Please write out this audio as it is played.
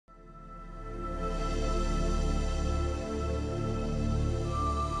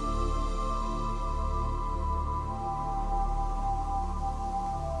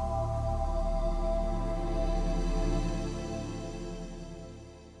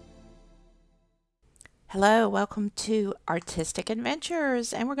Hello, welcome to Artistic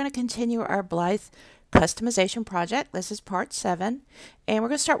Adventures, and we're going to continue our Blythe customization project. This is part 7, and we're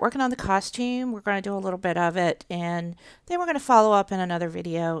going to start working on the costume. We're going to do a little bit of it, and then we're going to follow up in another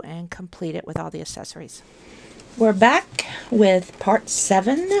video and complete it with all the accessories. We're back with part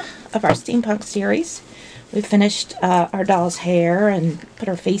 7 of our steampunk series. We finished our doll's hair and put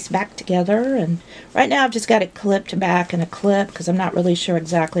her face back together, and right now I've just got it clipped back in a clip because I'm not really sure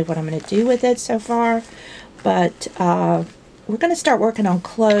exactly what I'm going to do with it so far. But we're going to start working on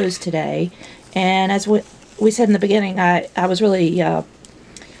clothes today, and as we said in the beginning, I was really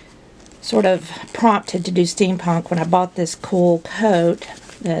sort of prompted to do steampunk when I bought this cool coat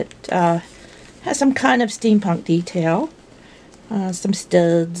that has some kind of steampunk detail. Some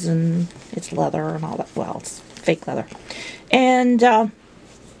studs, and it's leather and all that. Well, it's fake leather. And I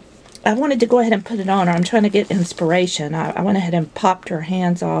wanted to go ahead and put it on her. I'm trying to get inspiration. I went ahead and popped her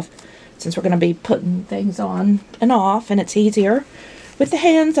hands off since we're going to be putting things on and off, and it's easier with the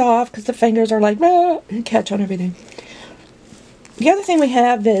hands off because the fingers are like, ah, and catch on everything. The other thing we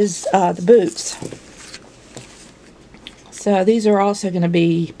have is the boots. So these are also going to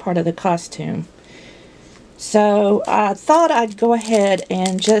be part of the costume. So I thought I'd go ahead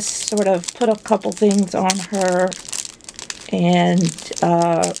and just sort of put a couple things on her and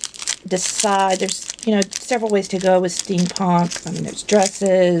decide. There's, several ways to go with steampunk. I mean, there's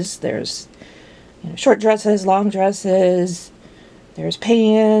dresses, there's, short dresses, long dresses, there's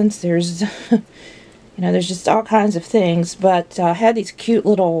pants, there's, there's just all kinds of things. But I had these cute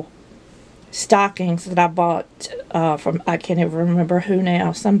little stockings that I bought from, I can't even remember who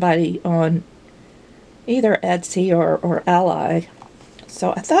now, somebody on either Etsy or Ally.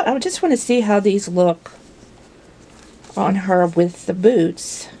 So I thought I would just want to see how these look on her with the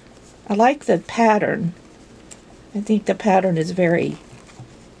boots. I like the pattern. I think the pattern is very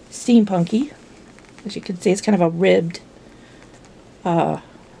steampunky. As you can see, it's kind of a ribbed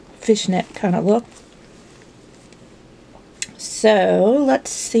fishnet kind of look. So let's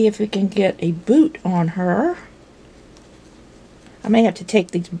see if we can get a boot on her. I may have to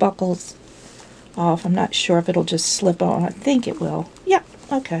take these buckles off. I'm not sure if it'll just slip on. I think it will. Yeah,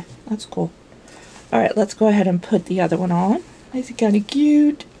 okay, that's cool. Alright, let's go ahead and put the other one on. It's kind of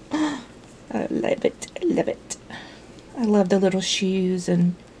cute. I love it. I love it. I love the little shoes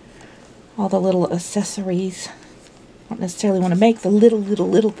and all the little accessories. I don't necessarily want to make the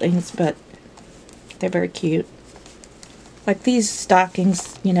little things, but they're very cute. Like these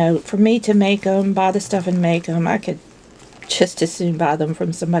stockings, for me to make them, buy the stuff and make them, I could just as soon buy them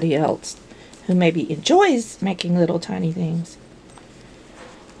from somebody else who maybe enjoys making little tiny things.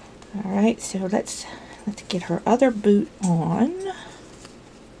 Alright, so let's get her other boot on.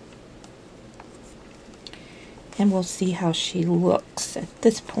 And we'll see how she looks at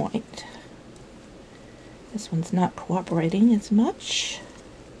this point. This one's not cooperating as much.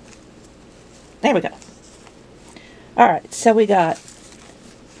 There we go. Alright, so we got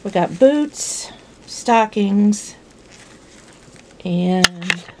boots, stockings,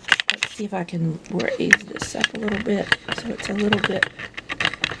 and see if I can raise this up a little bit so it's a little bit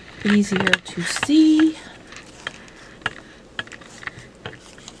easier to see.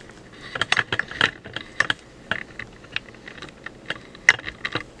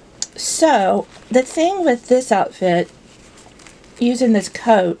 So the thing with this outfit, using this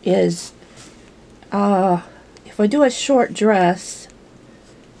coat, is if I do a short dress,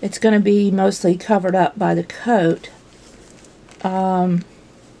 it's going to be mostly covered up by the coat.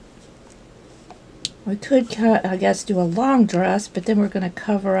 We could, I guess, do a long dress, but then we're going to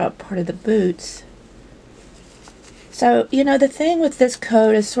cover up part of the boots. So, the thing with this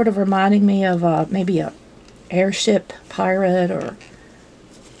coat is sort of reminding me of maybe a airship pirate, or,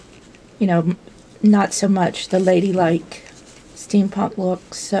 not so much the ladylike steampunk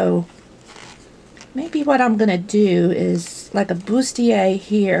look. So maybe what I'm going to do is like a bustier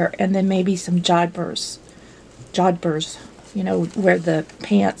here, and then maybe some jodhpurs, where the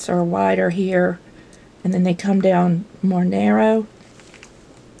pants are wider here, and then they come down more narrow.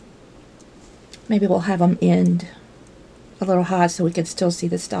 Maybe we'll have them end a little high so we can still see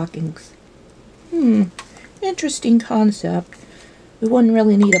the stockings. Interesting concept. We wouldn't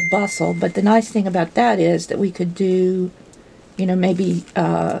really need a bustle, but the nice thing about that is that we could do, maybe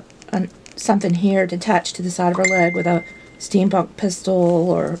something here to attach to the side of her leg with a steampunk pistol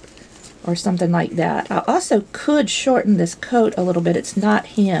or something like that. I also could shorten this coat a little bit. It's not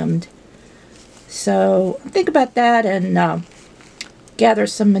hemmed. So think about that and gather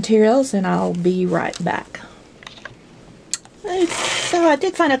some materials, and I'll be right back. So I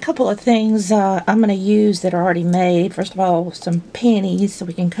did find a couple of things I'm going to use that are already made. First of all, some panties so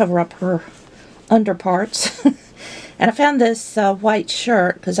we can cover up her underparts. And I found this white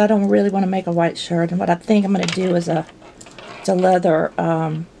shirt because I don't really want to make a white shirt. And what I think I'm going to do is a leather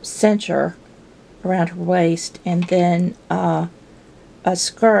cincher around her waist, and then a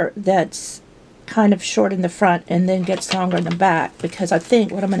skirt that's kind of short in the front and then gets longer in the back, because I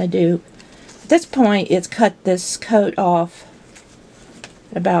think what I'm going to do at this point is cut this coat off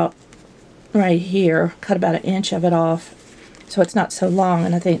about right here, cut about 1 inch of it off so it's not so long,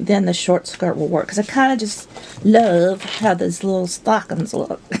 and I think then the short skirt will work, because I kind of just love how those little stockings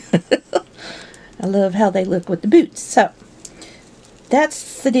look. I love how they look with the boots. So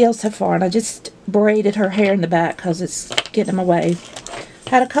that's the deal so far, and I just braided her hair in the back because it's getting in my way.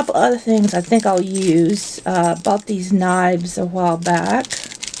 Had a couple other things I think I'll use. Bought these knives a while back.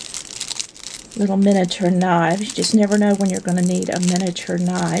 Little miniature knives. You just never know when you're going to need a miniature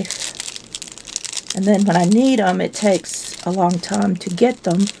knife. And then when I need them, it takes a long time to get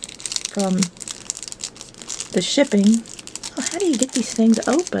them from the shipping. Oh, how do you get these things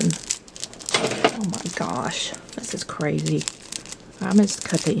open? Oh my gosh, this is crazy. I'm going to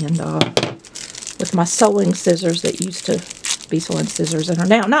cut the end off with my sewing scissors that used to be sewing scissors and are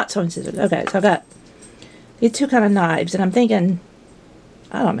now not sewing scissors. Okay, so I've got these two kind of knives, and I'm thinking,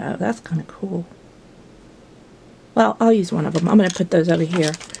 I don't know, that's kind of cool. Well, I'll use one of them. I'm going to put those over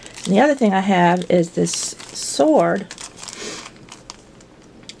here. And the other thing I have is this sword.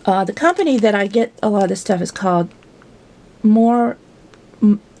 The company that I get a lot of this stuff is called More's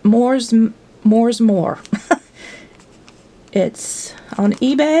More. It's on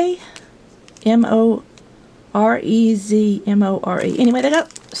eBay. M-O-R-E-Z-M-O-R-E. Anyway, they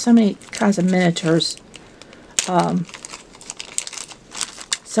got so many kinds of miniatures. So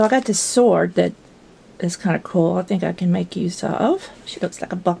I got this sword that is kind of cool. I think I can make use of. She looks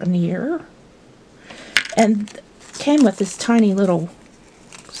like a buccaneer. And came with this tiny little,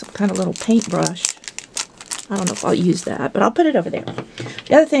 some kind of little paintbrush. I don't know if I'll use that, but I'll put it over there.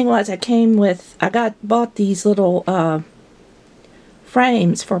 The other thing was I bought these little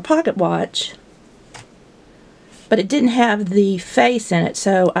frames for a pocket watch, but it didn't have the face in it,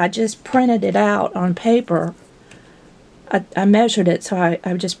 so I just printed it out on paper. I measured it, so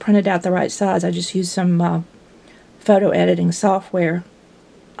I just printed out the right size. I just used some photo editing software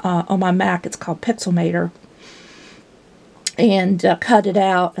on my Mac. It's called Pixelmator. And cut it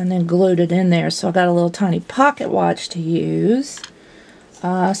out and then glued it in there. So I got a little tiny pocket watch to use.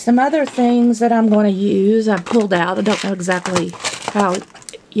 Some other things that I'm going to use I pulled out. I don't know exactly how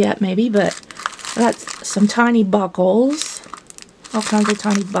yet, maybe, but I got some tiny buckles. All kinds of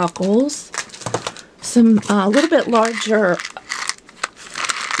tiny buckles. Some a little bit larger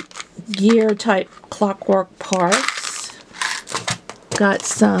gear type clockwork parts. Got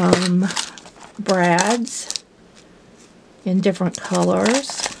some brads in different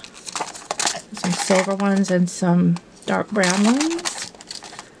colors. Some silver ones and some dark brown ones.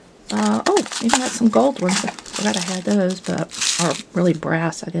 Oh, even got some gold ones. I forgot I had those, but are really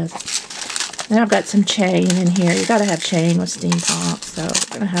brass, I guess. And I've got some chain in here. You gotta have chain with steampunk, so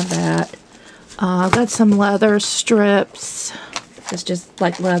we're gonna have that. I've got some leather strips. It's just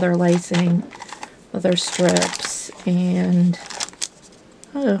like leather lacing, leather strips, and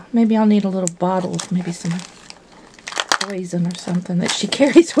oh, maybe I'll need a little bottle, maybe some poison or something that she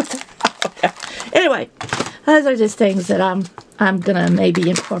carries with her. Anyway, those are just things that I'm gonna maybe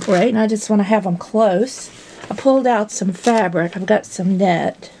incorporate, and I just want to have them close. I pulled out some fabric. I've got some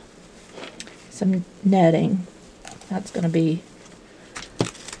netting. That's gonna be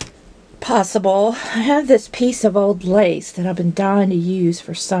possible. I have this piece of old lace that I've been dying to use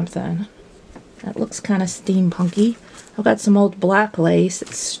for something. That looks kind of steampunky. I've got some old black lace.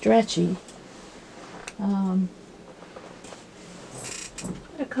 It's stretchy. A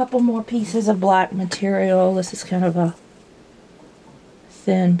couple more pieces of black material. This is kind of a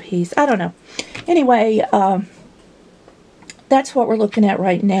thin piece. I don't know. Anyway, that's what we're looking at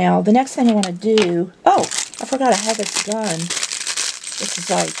right now. The next thing I want to do... Oh, I forgot I have this gun. This is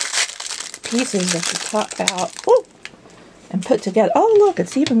like pieces that you pop out and put together. Oh, look,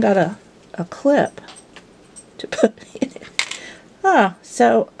 it's even got a clip to put in it.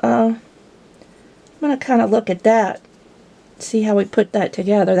 So I'm going to kind of look at that, see how we put that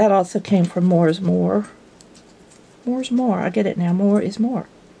together. That also came from More's More. More's More. I get it now. More is more.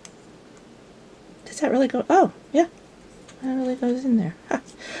 Does that really go? Oh, yeah. That really goes in there. Huh.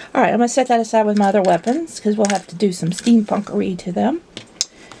 Alright, I'm going to set that aside with my other weapons because we'll have to do some steampunkery to them.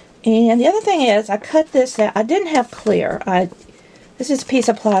 And the other thing is, I cut this out. I didn't have clear. This is a piece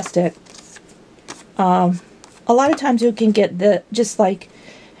of plastic. A lot of times you can get just like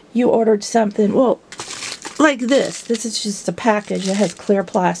you ordered something. Well, like this. This is just a package that has clear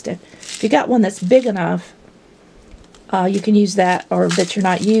plastic. If you got one that's big enough, you can use that, or that you're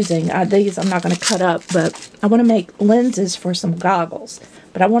not using. These I'm not going to cut up, but I want to make lenses for some goggles,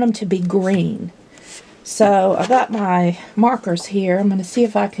 but I want them to be green. So I got my markers here. I'm going to see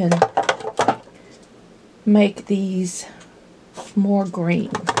if I can make these more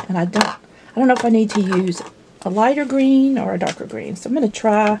green. And I don't know if I need to use a lighter green or a darker green. So I'm going to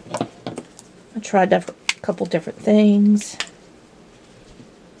try a couple different things.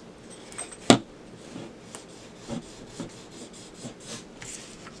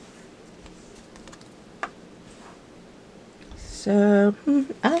 So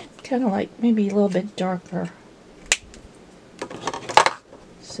I kind of like maybe a little bit darker.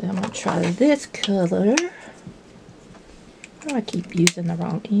 So I'm going to try this color. Why do I keep using the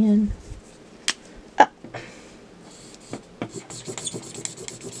wrong end? Ah.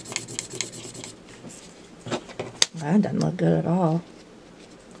 That doesn't look good at all.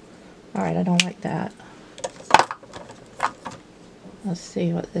 Alright, I don't like that. Let's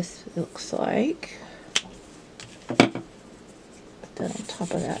see what this looks like. Put that on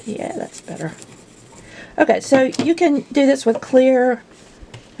top of that. Yeah, that's better. Okay, so you can do this with clear.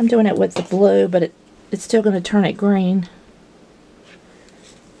 I'm doing it with the blue, but it's still going to turn it green.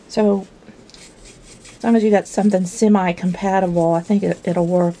 So as long as you got something semi-compatible, I think it'll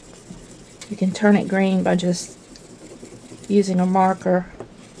work. You can turn it green by just using a marker.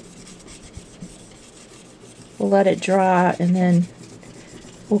 We'll let it dry, and then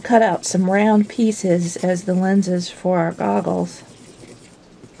we'll cut out some round pieces as the lenses for our goggles.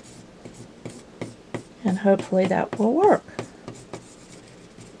 And hopefully that will work.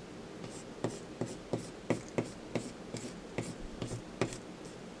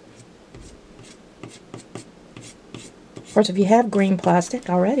 Of course, if you have green plastic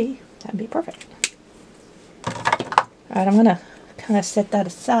already, that'd be perfect. Alright, I'm going to kind of set that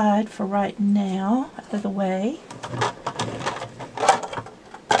aside for right now, out of the way.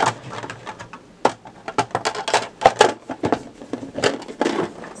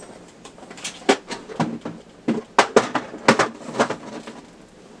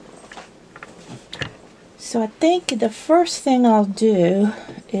 So I think the first thing I'll do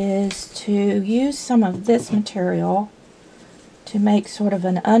is to use some of this material to make sort of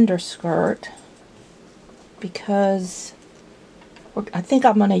an underskirt, because I think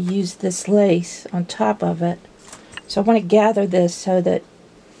I'm going to use this lace on top of it. So I want to gather this so that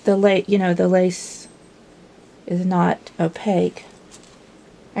the lace is not opaque.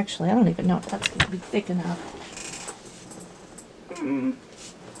 Actually, I don't even know if that's going to be thick enough.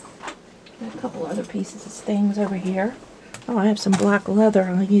 A couple other pieces of things over here. Oh, I have some black leather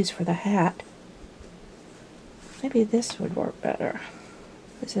I'll use for the hat. Maybe this would work better.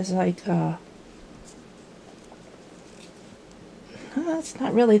 This is like, it's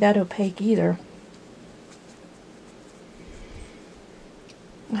not really that opaque either.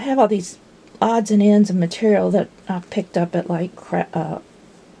 I have all these odds and ends of material that I've picked up at like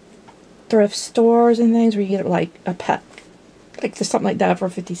thrift stores and things, where you get like a pack, like something like that for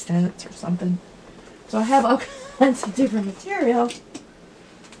 50 cents or something. So I have all kinds of different material. Just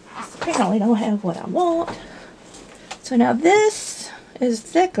apparently don't have what I want. So now this is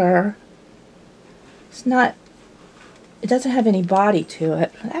thicker. It's not, it doesn't have any body to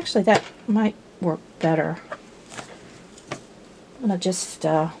it. Actually, that might work better. I'm going to just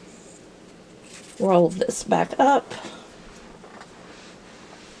roll this back up.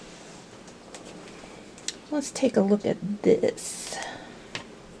 Let's take a look at this.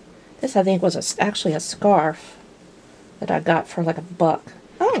 This, I think, was actually a scarf that I got for like $1.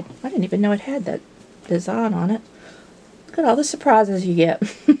 Oh, I didn't even know it had that design on it. Look at all the surprises you get.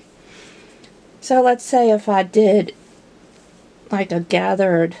 So let's say if I did like a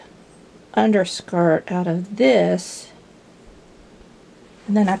gathered underskirt out of this,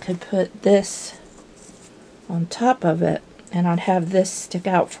 and then I could put this on top of it, and I'd have this stick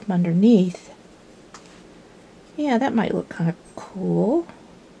out from underneath. Yeah, that might look kind of cool.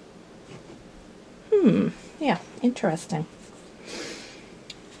 Yeah, interesting.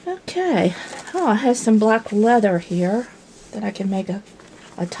 Okay. Oh, I have some black leather here that I can make a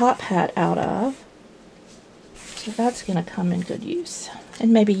top hat out of. So that's going to come in good use.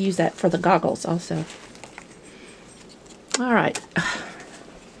 And maybe use that for the goggles also. Alright.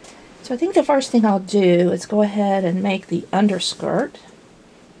 So I think the first thing I'll do is go ahead and make the underskirt.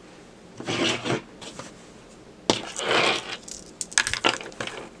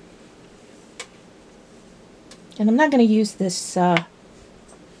 And I'm not going to use this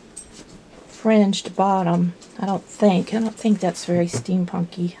fringed bottom. I don't think that's very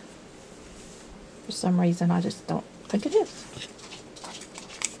steampunky. For some reason, I just don't think it is.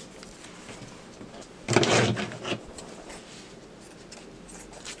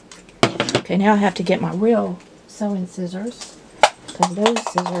 Okay, now I have to get my real sewing scissors, because those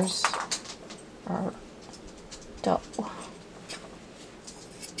scissors are dull.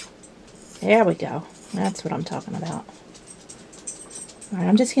 There we go. That's what I'm talking about. Alright,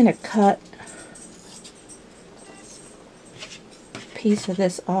 I'm just going to cut a piece of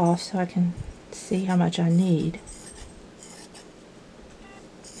this off so I can see how much I need.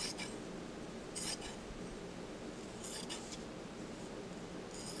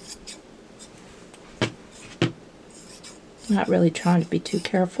 I'm not really trying to be too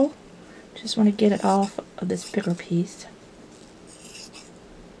careful. Just want to get it off of this bigger piece.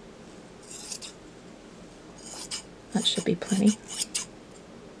 That should be plenty.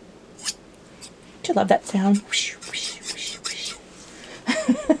 I love that sound. Whoosh, whoosh, whoosh, whoosh.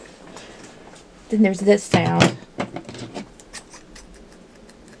 Then there's this sound.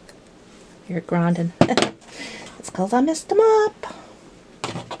 You're grinding. It's because I messed them up.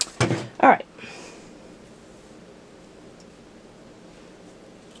 Alright.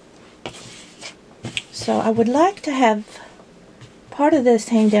 So I would like to have part of this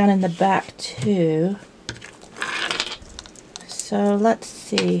hang down in the back too. So let's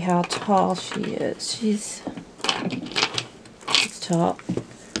see how tall she is. She's tall.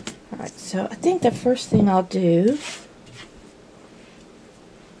 Alright, so I think the first thing I'll do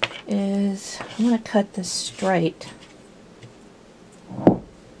is I'm going to cut this straight.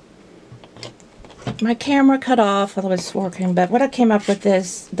 My camera cut off while I was working, but what I came up with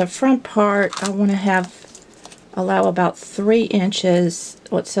is the front part I want to allow about 3 inches,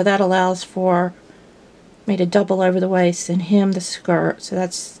 so that allows for me to double over the waist and hem the skirt, so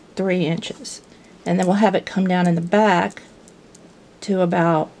that's 3 inches. And then we'll have it come down in the back to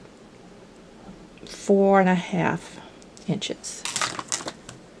about 4.5 inches.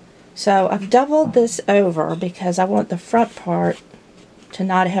 So I've doubled this over because I want the front part to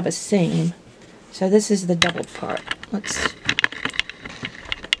not have a seam. So this is the doubled part. Let's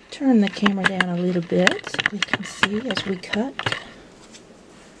turn the camera down a little bit so we can see as we cut.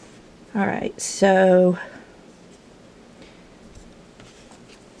 Alright, so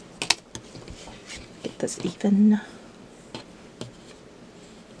get this even.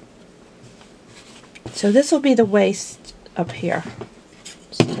 So this will be the waist up here.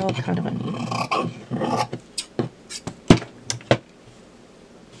 Still kind of uneven.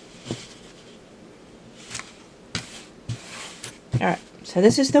 Alright, so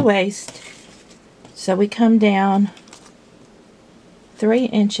this is the waist. So we come down 3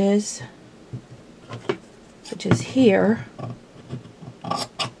 inches, which is here.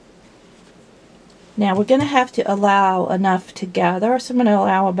 Now we're going to have to allow enough to gather, so I'm going to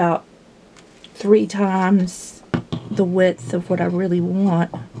allow about 3 times the width of what I really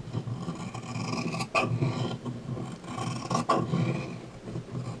want.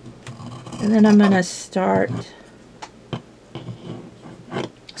 And then I'm going to start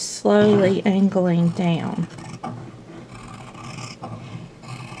slowly angling down.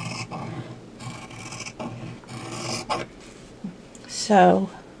 So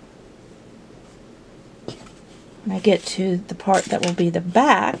when I get to the part that will be the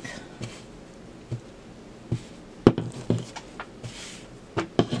back,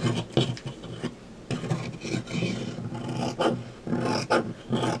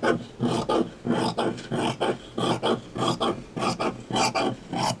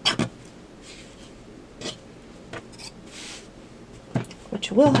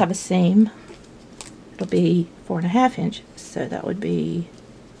 which will have a seam, it'll be 4.5 inches, so that would be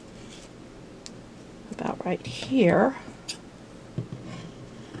about right here.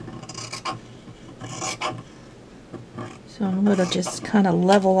 So I'm going to just kind of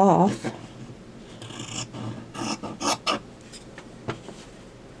level off.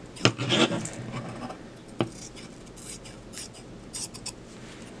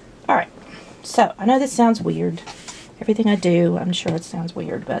 Alright, so I know this sounds weird. Everything I do, I'm sure it sounds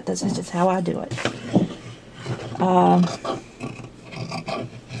weird, but this is just how I do it.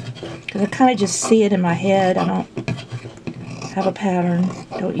 Because I kind of just see it in my head. I don't have a pattern.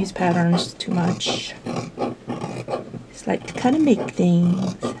 Don't use patterns too much. Just like to kind of make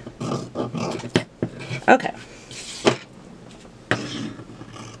things. Okay.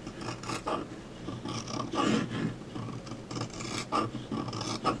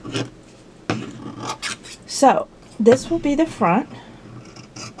 So, this will be the front.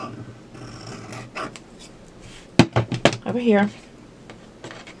 Over here.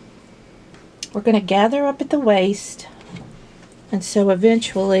 We're going to gather up at the waist, and so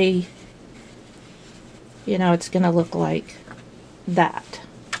eventually you know, it's going to look like that.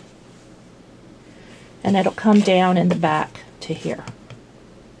 And it'll come down in the back to here.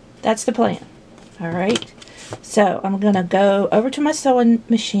 That's the plan. Alright, so I'm going to go over to my sewing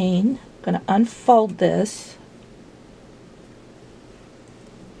machine. I'm going to unfold this.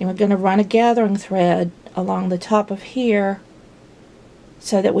 And we're going to run a gathering thread along the top of here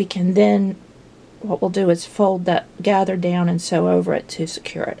so that we can then, what we'll do is fold that gather down and sew over it to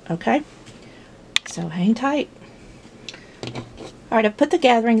secure it, okay? So hang tight. Alright, I've put the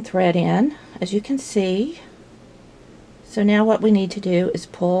gathering thread in, as you can see. So now what we need to do is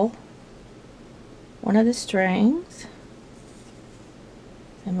pull one of the strings,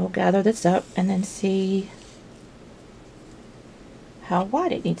 and we'll gather this up and then see how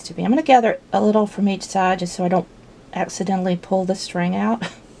wide it needs to be. I'm going to gather a little from each side just so I don't accidentally pull the string out,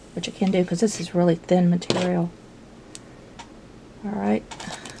 which I can do because this is really thin material. Alright.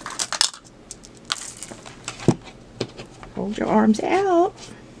 Hold your arms out,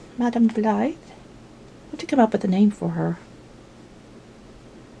 Madam Blythe. I have to come up with a name for her.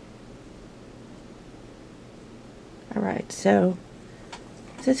 Alright, so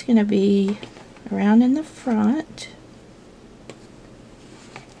this is going to be around in the front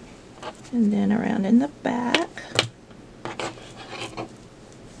and then around in the back.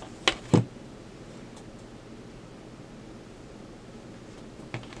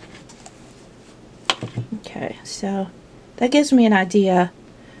 Okay, so that gives me an idea.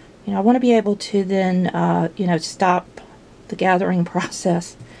 You know, I want to be able to then, you know, stop the gathering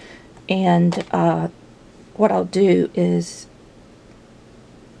process, and what I'll do is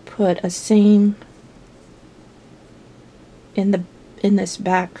put a seam in this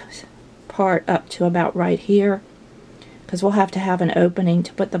back part up to about right here, because we'll have to have an opening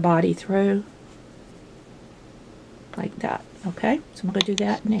to put the body through, like that. Okay, so I'm going to do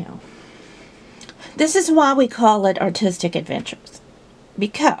that now. This is why we call it Artistic Adventures,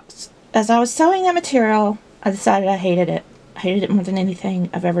 because as I was sewing that material, I decided I hated it. I hated it more than anything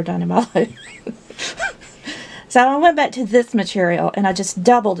I've ever done in my life. So I went back to this material and I just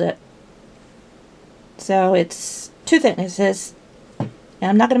doubled it. So it's 2 thicknesses, and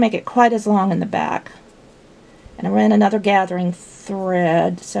I'm not going to make it quite as long in the back. And I ran another gathering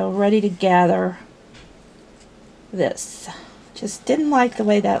thread, so ready to gather this. Just didn't like the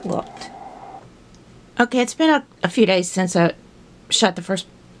way that looked. Okay, it's been a few days since I shot the first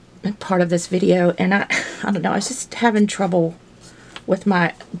part of this video, and I don't know, I was just having trouble with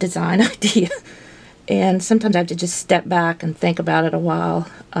my design idea. And sometimes I have to just step back and think about it a while.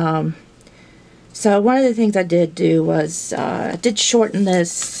 So one of the things I did do was I did shorten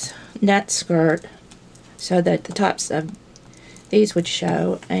this net skirt so that the tops of these would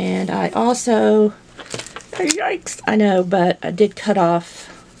show. And I also, yikes, I know, but I did cut off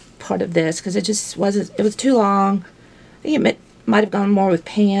part of this because it just wasn't, it was too long. I think it might have gone more with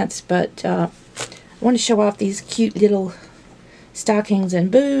pants, but I want to show off these cute little stockings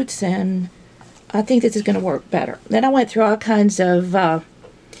and boots, and I think this is going to work better. Then I went through all kinds of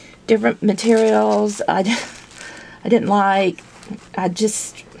different materials I didn't like. I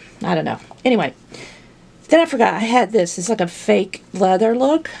don't know. Anyway, then I forgot I had this. It's like a fake leather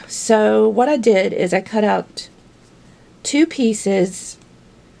look. So what I did is I cut out 2 pieces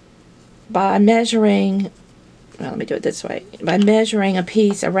by measuring, well, let me do it this way, by measuring a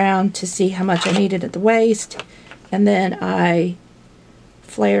piece around to see how much I needed at the waist, and then I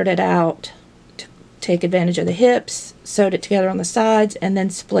flared it out to take advantage of the hips, sewed it together on the sides, and then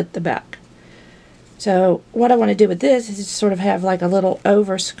split the back. So what I want to do with this is just sort of have like a little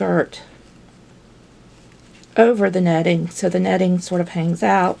overskirt over the netting, so the netting sort of hangs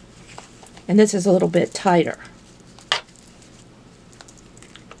out, and this is a little bit tighter,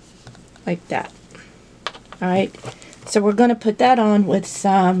 like that. Alright, so we're going to put that on with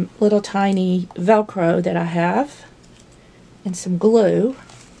some little tiny Velcro that I have and some glue.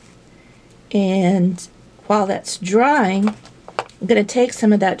 And while that's drying, I'm going to take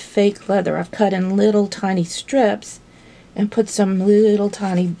some of that fake leather I've cut in little tiny strips and put some little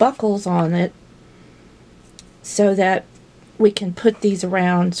tiny buckles on it so that we can put these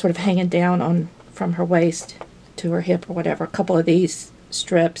around, sort of hanging down on from her waist to her hip or whatever, a couple of these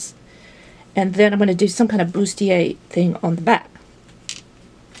strips. And then I'm going to do some kind of bustier thing on the back.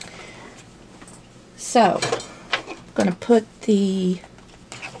 So, I'm going to put the,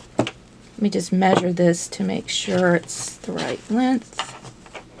 let me just measure this to make sure it's the right length.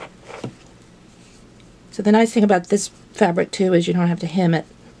 So the nice thing about this fabric too is you don't have to hem it,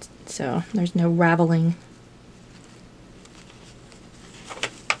 so there's no raveling.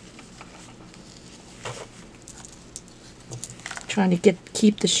 Trying to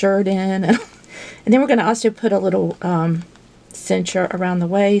keep the shirt in And then we're going to also put a little cincher around the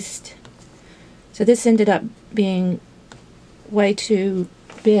waist. So this ended up being way too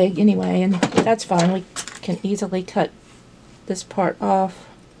big anyway, and that's fine. We can easily cut this part off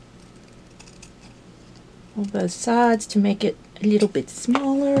on both sides to make it a little bit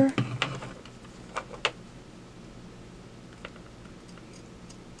smaller.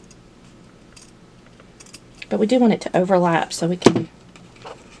 But we do want it to overlap so we can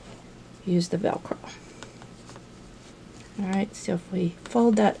use the Velcro. Alright, so if we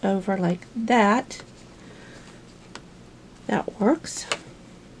fold that over like that, that works.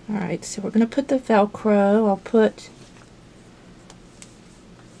 Alright, so we're going to put the Velcro. I'll put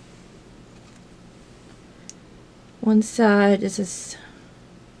one side is this,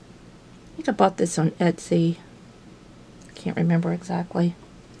 I think I bought this on Etsy. Can't remember exactly.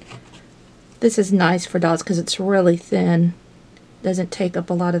 This is nice for dolls because it's really thin. Doesn't take up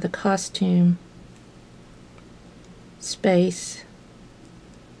a lot of the costume space.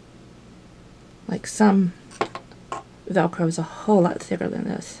 Like some Velcro is a whole lot thicker than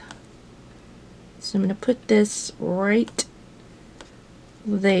this. So I'm going to put this right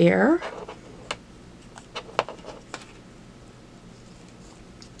there.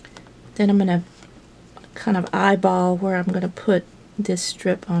 Then I'm going to kind of eyeball where I'm going to put this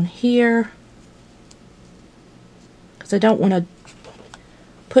strip on here, because I don't want to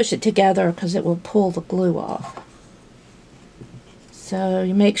push it together because it will pull the glue off. So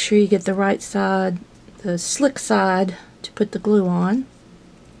you make sure you get the right side, the slick side, to put the glue on.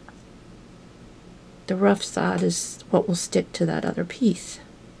 The rough side is what will stick to that other piece.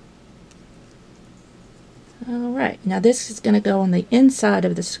 Alright, now this is going to go on the inside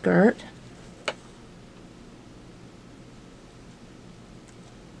of the skirt.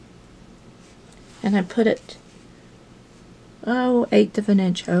 And I put it, 1/8 of an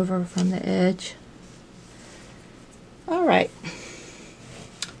inch over from the edge. Alright,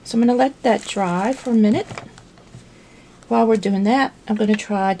 so I'm going to let that dry for a minute. While we're doing that, I'm going to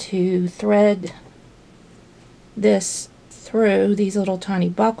try to thread this through these little tiny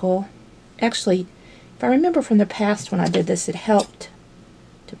buckle. Actually, if I remember from the past when I did this, it helped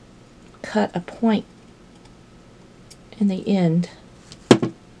to cut a point in the end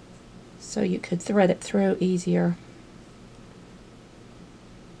so you could thread it through easier.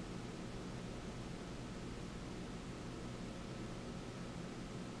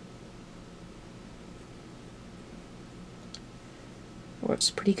 Works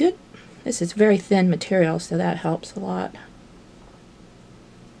pretty good. This is very thin material, so that helps a lot.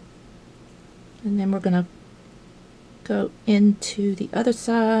 And then we're going to go into the other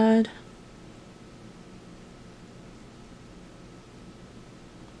side.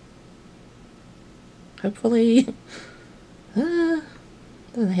 Hopefully.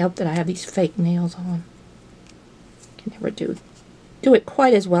 Doesn't help that I have these fake nails on. Can never do it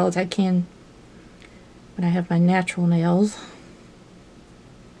quite as well as I can when I have my natural nails.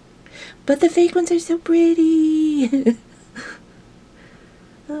 But the fake ones are so pretty.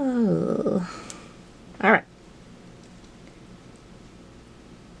 Oh. Alright.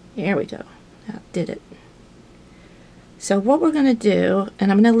 There we go. That did it. So what we're going to do,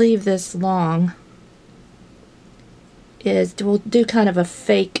 and I'm going to leave this long, is we'll do kind of a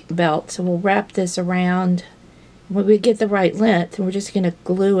fake belt. So we'll wrap this around. When we get the right length, and we're just going to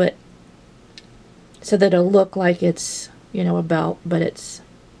glue it so that it'll look like it's, you know, a belt, but it's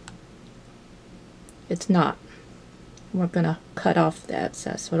not. We're going to cut off the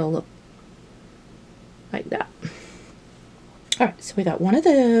excess so it'll look like that. Alright, so we got one of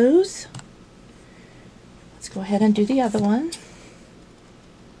those. Let's go ahead and do the other one.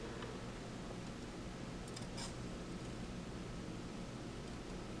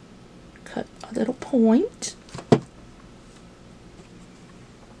 Cut a little point.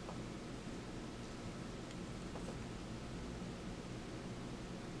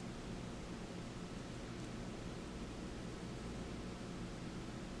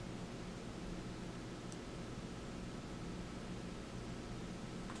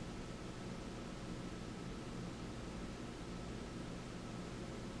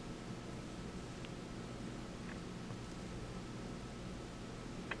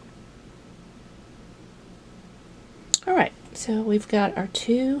 Alright, so we've got our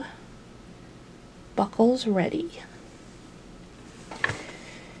two buckles ready.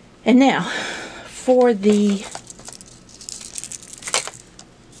 And now, for the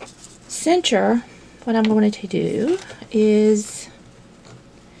cincher, what I'm going to do is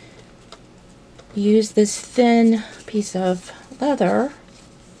use this thin piece of leather.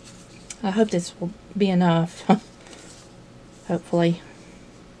 I hope this will be enough, hopefully.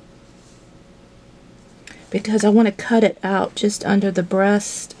 because I want to cut it out just under the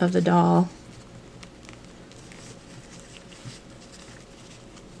breast of the doll.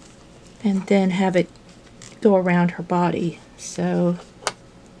 And then have it go around her body. So,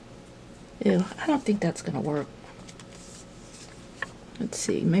 ew, I don't think that's going to work. Let's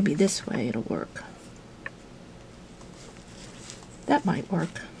see, maybe this way it'll work. That might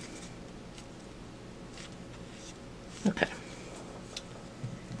work. Okay.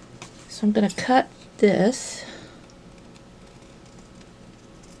 So I'm going to cut this.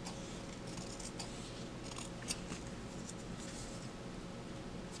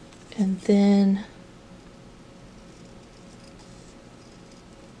 And then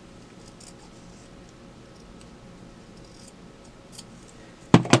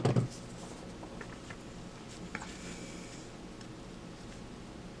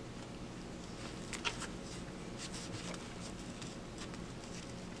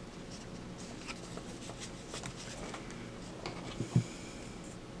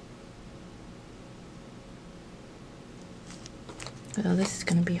oh, this is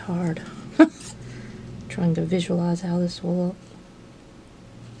going to be hard. Trying to visualize how this will look.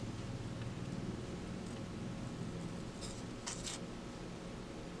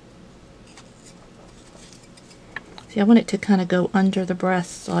 See, I want it to kind of go under the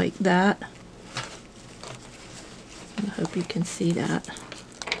breasts like that. I hope you can see that.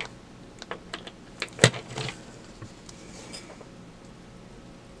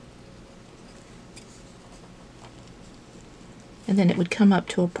 And then it would come up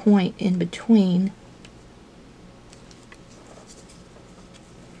to a point in between.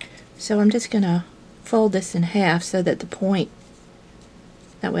 So I'm just going to fold this in half so that the point,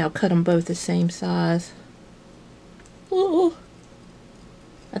 that way I'll cut them both the same size. Ooh.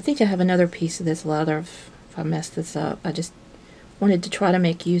 I think I have another piece of this leather if I mess this up. I just wanted to try to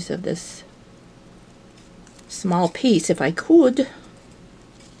make use of this small piece if I could,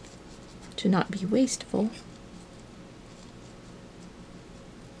 to not be wasteful.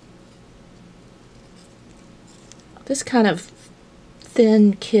 This kind of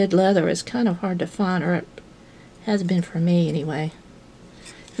thin kid leather is kind of hard to find, or it has been for me anyway.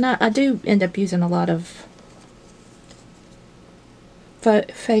 And I do end up using a lot of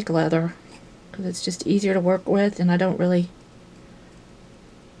fake leather because it's just easier to work with, and I don't really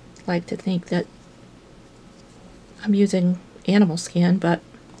like to think that I'm using animal skin, but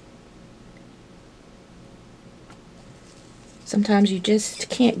sometimes you just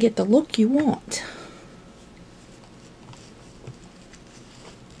can't get the look you want.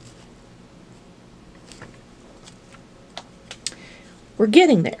 We're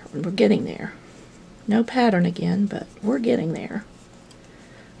getting there. We're getting there. No pattern again, but we're getting there.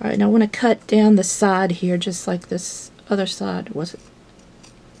 Alright, now I want to cut down the side here just like this other side was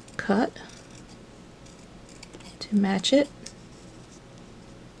cut to match it.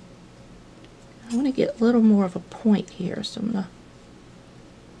 I want to get a little more of a point here, so I'm going to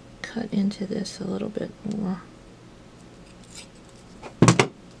cut into this a little bit more.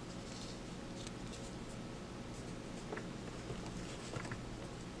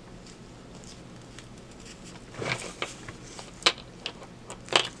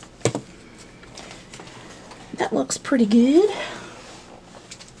 That looks pretty good.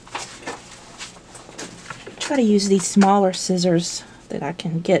 Try to use these smaller scissors that I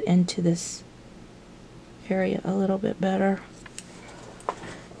can get into this area a little bit better.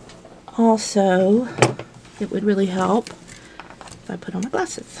 Also, it would really help if I put on my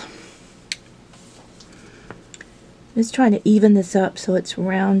glasses. I'm just trying to even this up so it's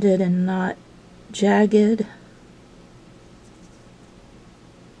rounded and not jagged.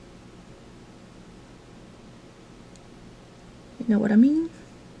 You know what I mean?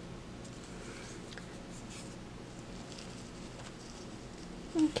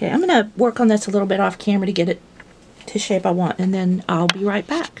 Okay, I'm going to work on this a little bit off camera to get it to shape I want, and then I'll be right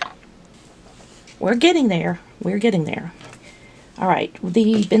back. We're getting there. We're getting there. Alright,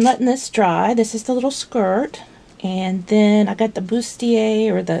 we've been letting this dry. This is the little skirt, and then I got the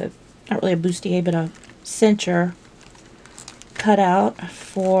bustier, or the, not really a bustier, but a cincher cut out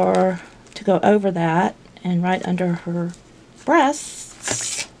to go over that and right under her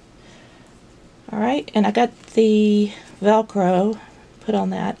breasts. Alright, and I got the Velcro put on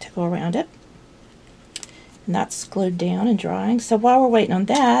that to go around it, and that's glued down and drying. So while we're waiting on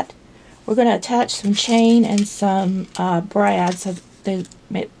that, we're going to attach some chain and some brads. So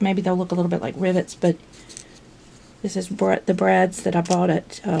maybe they'll look a little bit like rivets, but this is the brads that I bought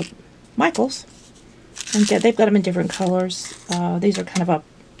at Michael's, and they've got them in different colors. These are kind of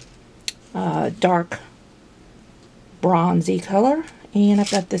a dark bronzy color, And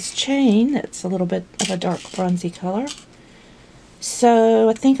I've got this chain that's a little bit of a dark bronzy color. So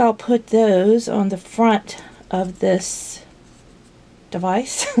I think I'll put those on the front of this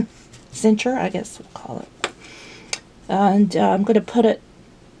device, cincher, I guess we'll call it. And I'm going to put it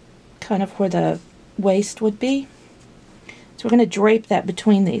kind of where the waist would be. So we're going to drape that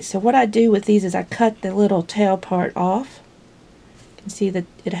between these. So what I do with these is I cut the little tail part off. You can see that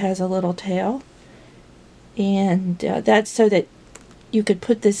it has a little tail. And that's so that you could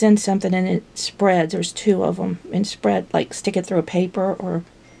put this in something and it spreads. There's two of them. And spread, like stick it through a paper or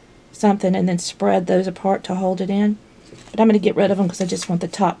something and then spread those apart to hold it in. But I'm going to get rid of them because I just want the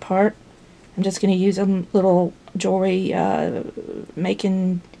top part. I'm just going to use them little jewelry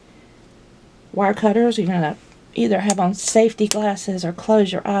making wire cutters. You're going to either have on safety glasses or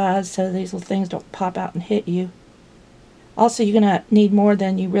close your eyes so these little things don't pop out and hit you. Also, you're going to need more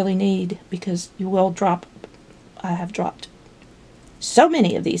than you really need because you will drop. I have dropped so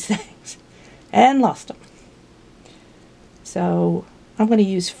many of these things and lost them. So I'm going to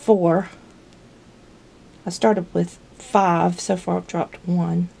use 4. I started with 5. So far I've dropped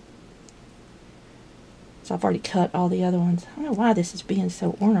 1. So I've already cut all the other ones. I don't know why this is being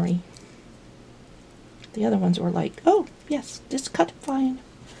so ornery. The other ones were like, oh, yes, just cut fine.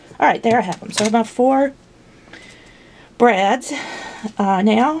 Alright, there I have them. So about 4 brads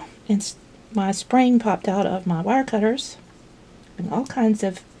now. And my spring popped out of my wire cutters. And all kinds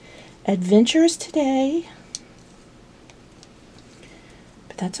of adventures today.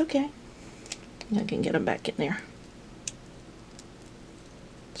 But that's okay. I can get them back in there.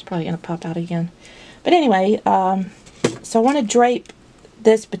 It's probably going to pop out again. But anyway, so I want to drape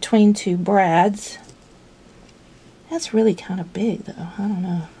this between 2 brads. That's really kind of big, though. I don't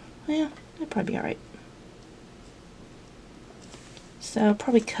know. Yeah, it'll probably be alright. So I'll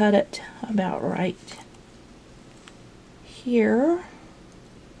probably cut it about right here.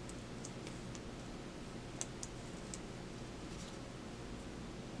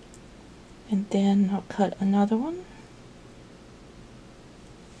 And then I'll cut another one.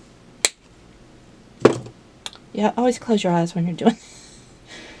 Yeah, always close your eyes when you're doing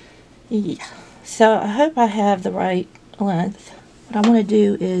yeah. So I hope I have the right length. What I want to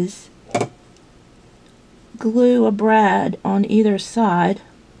do is glue a brad on either side.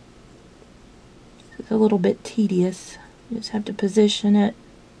 It's a little bit tedious. You just have to position it.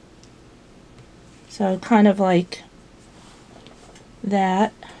 So kind of like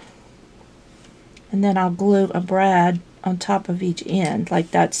that. And then I'll glue a brad on top of each end,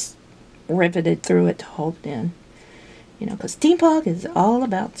 like that's riveted through it to hold it in. You know, because steampunk is all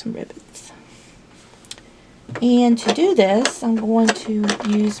about some rivets. And to do this, I'm going to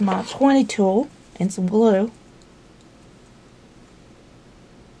use my pointy tool and some glue.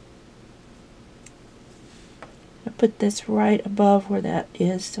 I put this right above where that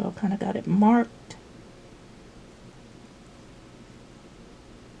is, so I kind of got it marked.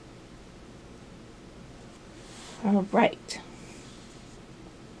 Alright.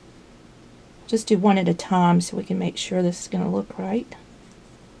 Just do one at a time so we can make sure this is going to look right.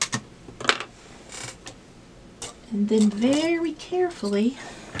 And then very carefully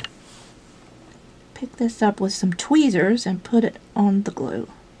pick this up with some tweezers and put it on the glue.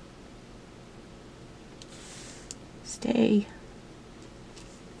 Stay.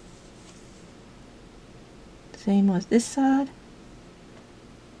 Same with this side.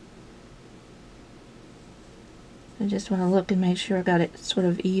 I just want to look and make sure I got it sort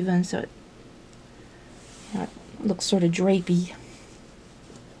of even so it, you know, it looks sort of drapey.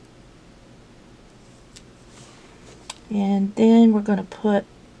 And then we're going to put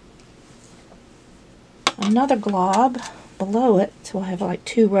another glob below it, so we'll have like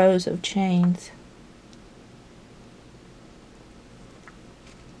 2 rows of chains.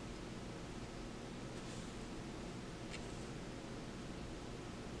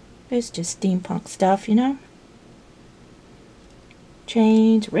 It's just steampunk stuff, you know?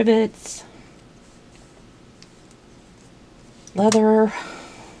 Chains, rivets, leather,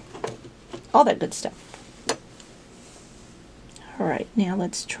 all that good stuff. Alright, now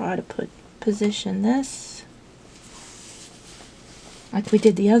let's try to position this like we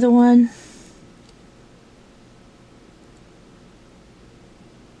did the other one.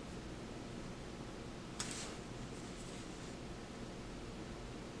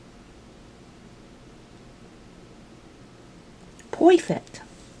 Perfect.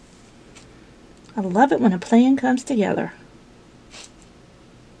 I love it when a plan comes together.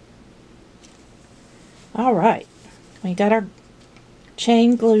 Alright, we got our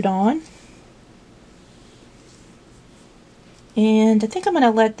chain glued on. And I think I'm going to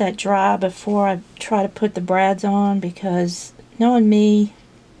let that dry before I try to put the brads on, because knowing me,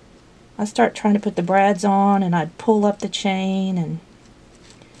 I start trying to put the brads on and I'd pull up the chain and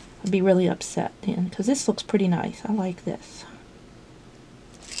I'd be really upset then, because this looks pretty nice. I like this.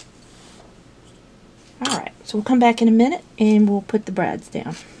 Alright, so we'll come back in a minute and we'll put the brads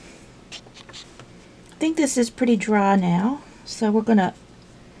down. I think this is pretty dry now, so we're going to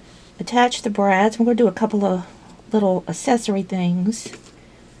attach the brads. We're going to do a couple of little accessory things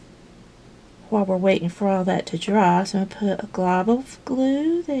while we're waiting for all that to dry. So I'm going to put a glob of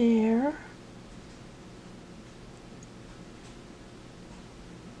glue there.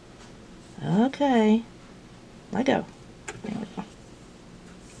 Okay, let go. There we go.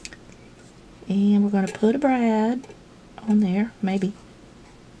 And we're going to put a brad on there, maybe.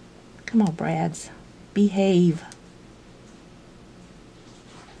 Come on, brads. Behave.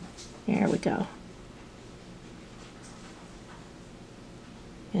 There we go.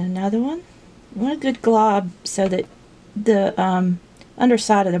 And another one. You want a good glob so that the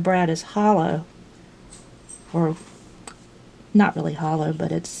underside of the brad is hollow. Or not really hollow,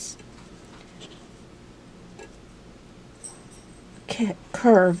 but it's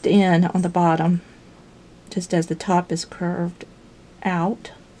curved in on the bottom, just as the top is curved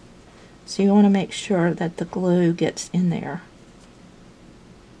out. So you want to make sure that the glue gets in there.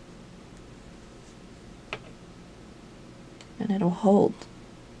 And it'll hold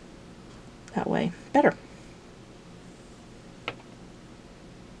that way better.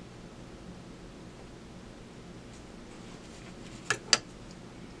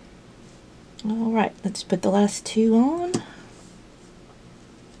 Alright, let's put the last two on.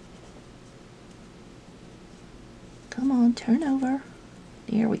 Come on, turn over.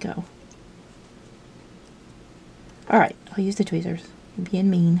 There we go. Alright, I'll use the tweezers. I'm being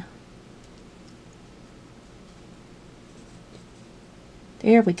mean.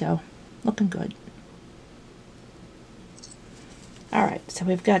 There we go. Looking good. Alright, so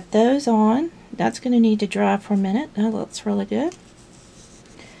we've got those on. That's going to need to dry for a minute. That looks really good.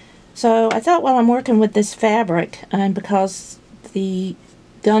 So I thought while I'm working with this fabric, and because the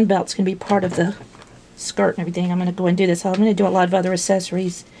gun belt's going to be part of the skirt and everything, I'm going to go and do this. I'm going to do a lot of other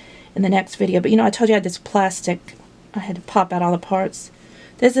accessories in the next video. But you know, I told you I had this plastic. I had to pop out all the parts.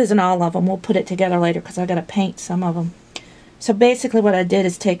 This isn't all of them. We'll put it together later because I got to paint some of them. So basically what I did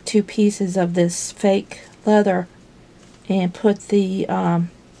is take two pieces of this fake leather and put the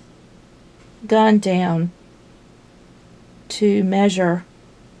gun down to measure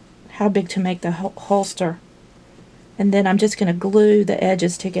how big to make the holster. And then I'm just going to glue the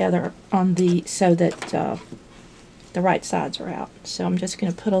edges together on the so that the right sides are out. So I'm just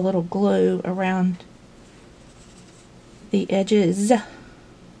going to put a little glue around the edges.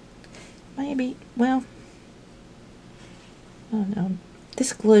 Maybe, well, I don't know.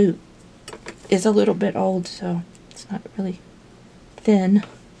 This glue is a little bit old, so it's not really thin.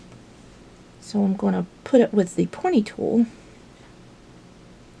 So I'm going to put it with the pointy tool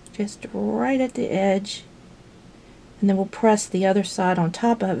just right at the edge, and then we'll press the other side on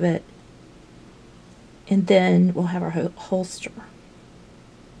top of it, and then we'll have our holster.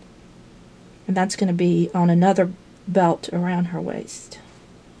 And that's going to be on another belt around her waist.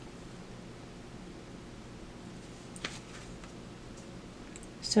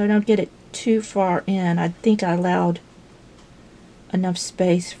 So don't get it too far in. I think I allowed enough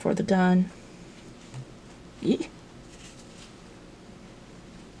space for the gun. Yeah.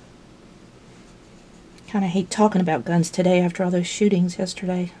 Kind of hate talking about guns today after all those shootings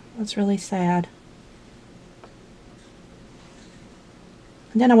yesterday. That's really sad.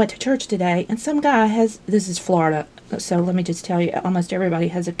 And then I went to church today, and some guy has, this is Florida, so let me just tell you, almost everybody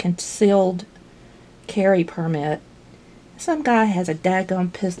has a concealed carry permit. Some guy has a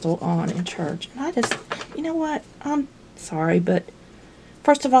daggone pistol on in church. And I just, you know what, I'm sorry, but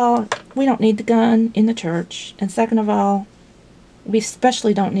first of all, we don't need the gun in the church. And second of all, we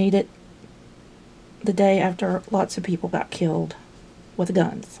especially don't need it the day after lots of people got killed with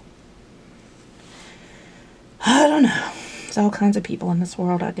guns. I don't know. There's all kinds of people in this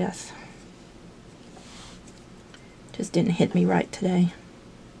world, I guess. Just didn't hit me right today.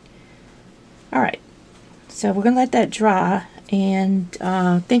 Alright, so we're going to let that dry, and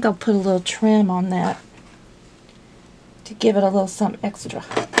I think I'll put a little trim on that to give it a little something extra.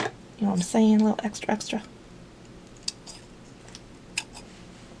 You know what I'm saying? A little extra.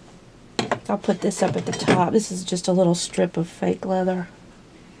 I'll put this up at the top. This is just a little strip of fake leather,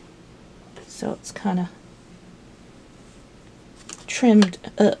 so it's kind of trimmed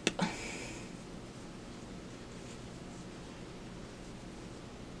up.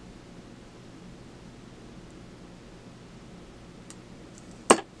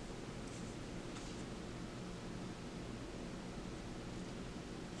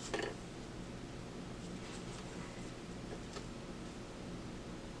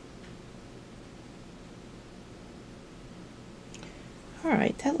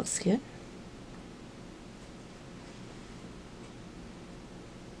 Alright, that looks good.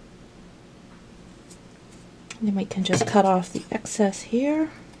 And then we can just cut off the excess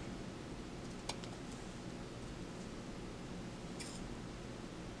here.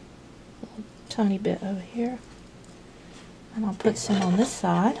 A little tiny bit over here. And I'll put some on this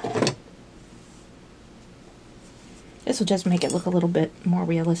side. This will just make it look a little bit more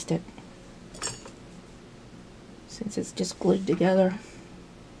realistic, since it's just glued together.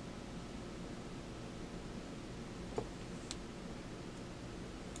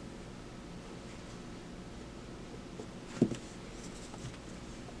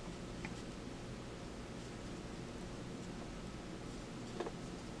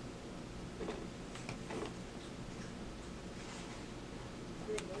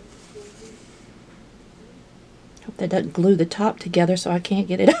 Hope that doesn't glue the top together so I can't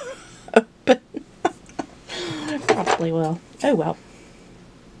get it open. Probably will. Oh well.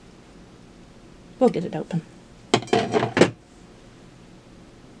 We'll get it open.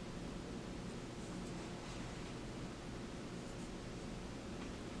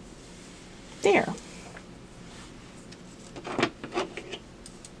 There.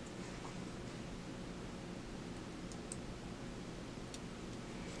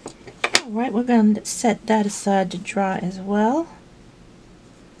 Alright, we're going to set that aside to dry as well.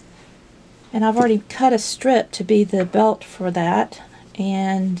 And I've already cut a strip to be the belt for that,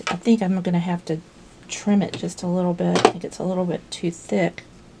 and I think I'm going to have to trim it just a little bit. I think it's a little bit too thick,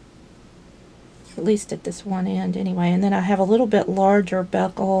 at least at this one end anyway. And then I have a little bit larger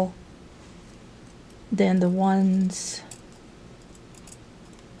buckle than the ones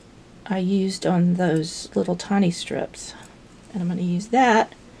I used on those little tiny strips, and I'm going to use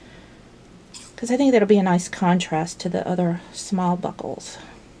that because I think that'll be a nice contrast to the other small buckles.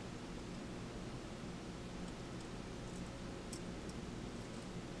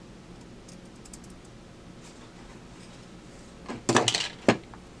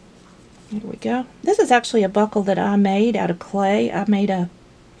 Here we go. This is actually a buckle that I made out of clay. I made a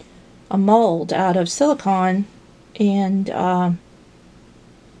mold out of silicone and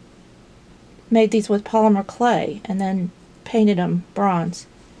made these with polymer clay and then painted them bronze.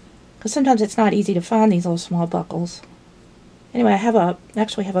 Because sometimes it's not easy to find these little small buckles. Anyway, I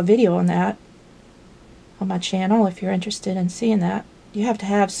actually have a video on that on my channel if you're interested in seeing that. You have to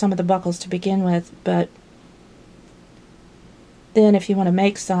have some of the buckles to begin with, but then if you want to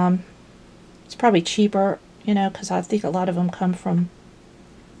make some, it's probably cheaper, you know, because I think a lot of them come from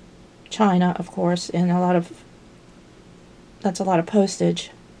China, of course, and that's a lot of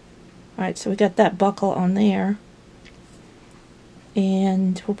postage. Alright, so we got that buckle on there.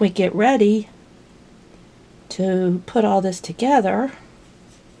 And when we get ready to put all this together,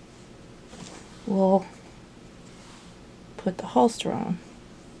 we'll put the holster on.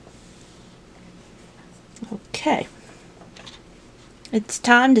 Okay. It's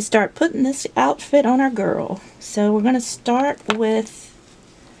time to start putting this outfit on our girl. So we're going to start with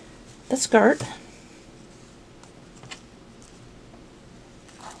the skirt.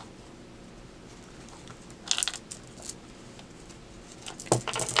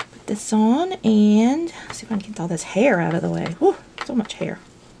 Put this on and see if I can get all this hair out of the way. Whew, so much hair.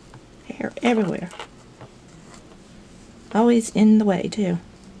 Hair everywhere. Always in the way too.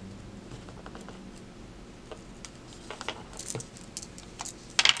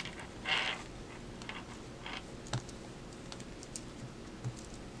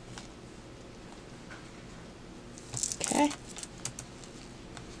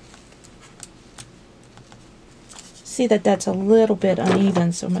 See that that's a little bit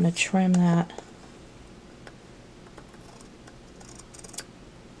uneven, so I'm going to trim that.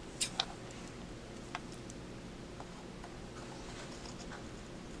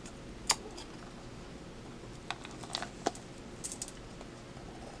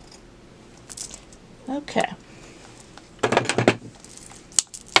 Okay.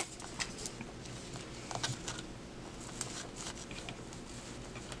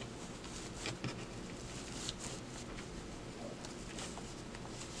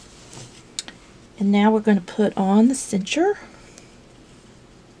 And now we're going to put on the cincher.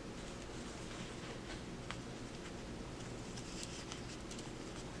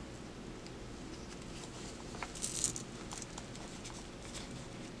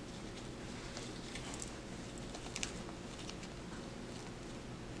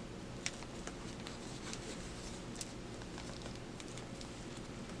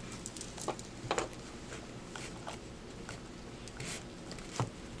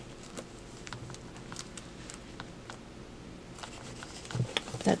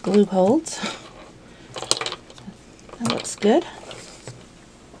 That glue holds. That looks good.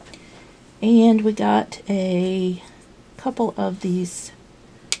 And we got a couple of these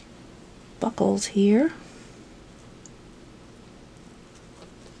buckles here.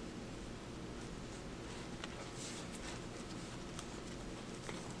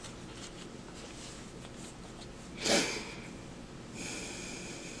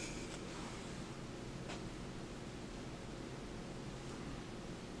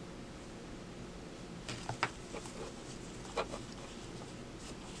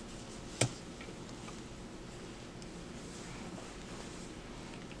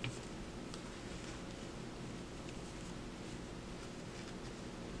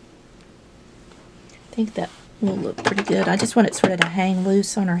 I think that will look pretty good. I just want it sort of to hang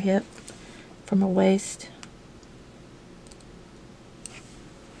loose on her hip from her waist.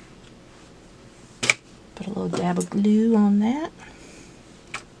 Put a little dab of glue on that.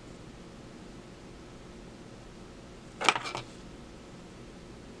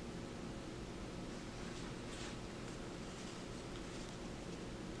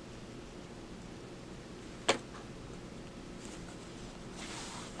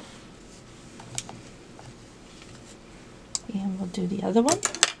 And we'll do the other one.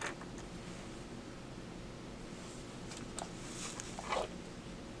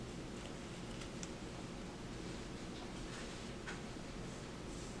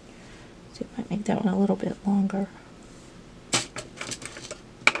 So it might make that one a little bit longer.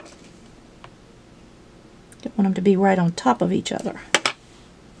 Don't want them to be right on top of each other.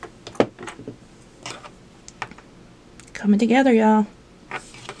 Coming together, y'all.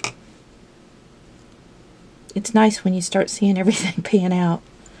 It's nice when you start seeing everything pan out.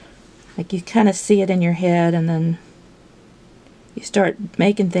 Like you kind of see it in your head and then you start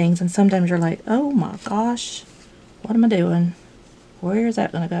making things and sometimes you're like, oh my gosh, what am I doing? Where is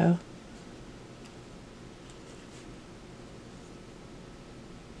that going to go?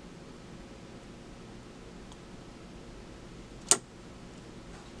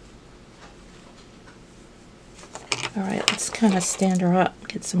 Alright, let's kind of stand her up,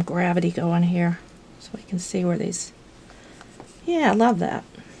 get some gravity going here so we can see where these... Yeah, I love that.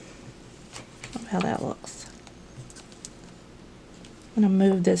 Love how that looks. I'm going to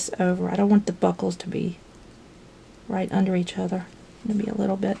move this over. I don't want the buckles to be right under each other. I'm going to be a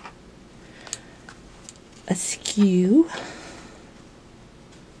little bit askew.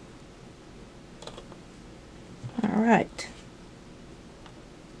 Alright.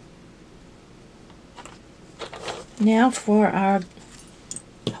 Now for our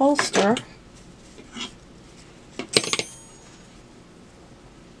holster.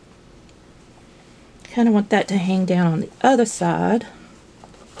 Kind of want that to hang down on the other side.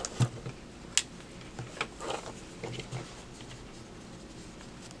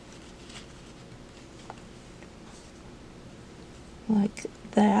 Like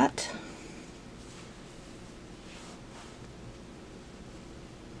that.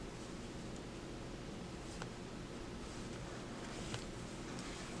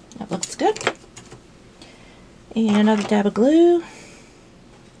 That looks good. And another dab of glue.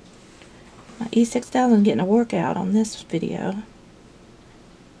 My E6000 is getting a workout on this video.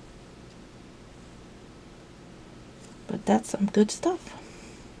 But that's some good stuff.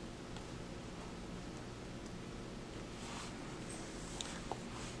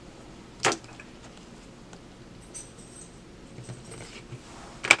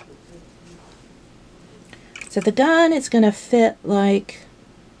 So the gun is going to fit like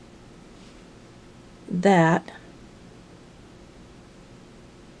that.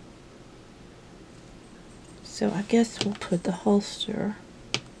 So I guess we'll put the holster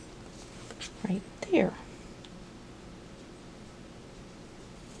right there.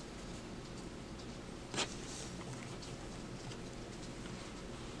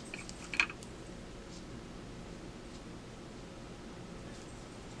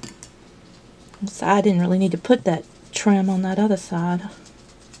 So I didn't really need to put that trim on that other side.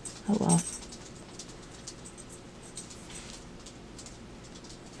 Oh well.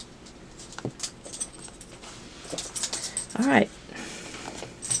 Alright,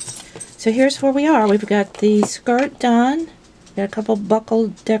 so here's where we are. We've got the skirt done. Got a couple buckle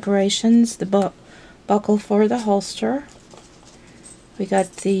decorations, the buckle for the holster. We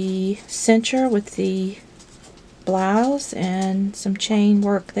got the cincher with the blouse and some chain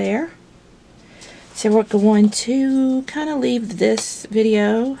work there. So we're going to kind of leave this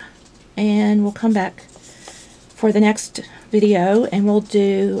video and we'll come back for the next video and we'll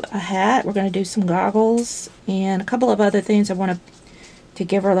do a hat. We're going to do some goggles and a couple of other things. I want to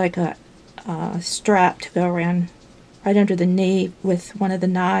give her like a strap to go around right under the knee with one of the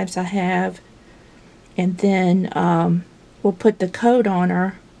knives I have, and then we'll put the coat on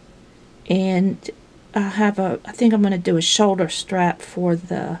her And I think I'm going to do a shoulder strap for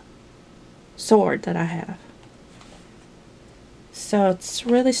the sword that I have. So it's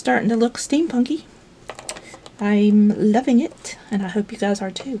really starting to look steampunky. I'm loving it, and I hope you guys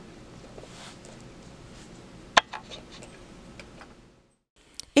are too.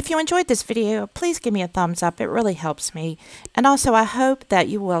 If you enjoyed this video, please give me a thumbs up. It really helps me. And also, I hope that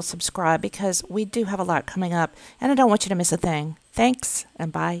you will subscribe because we do have a lot coming up, and I don't want you to miss a thing. Thanks,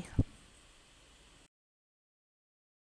 and bye.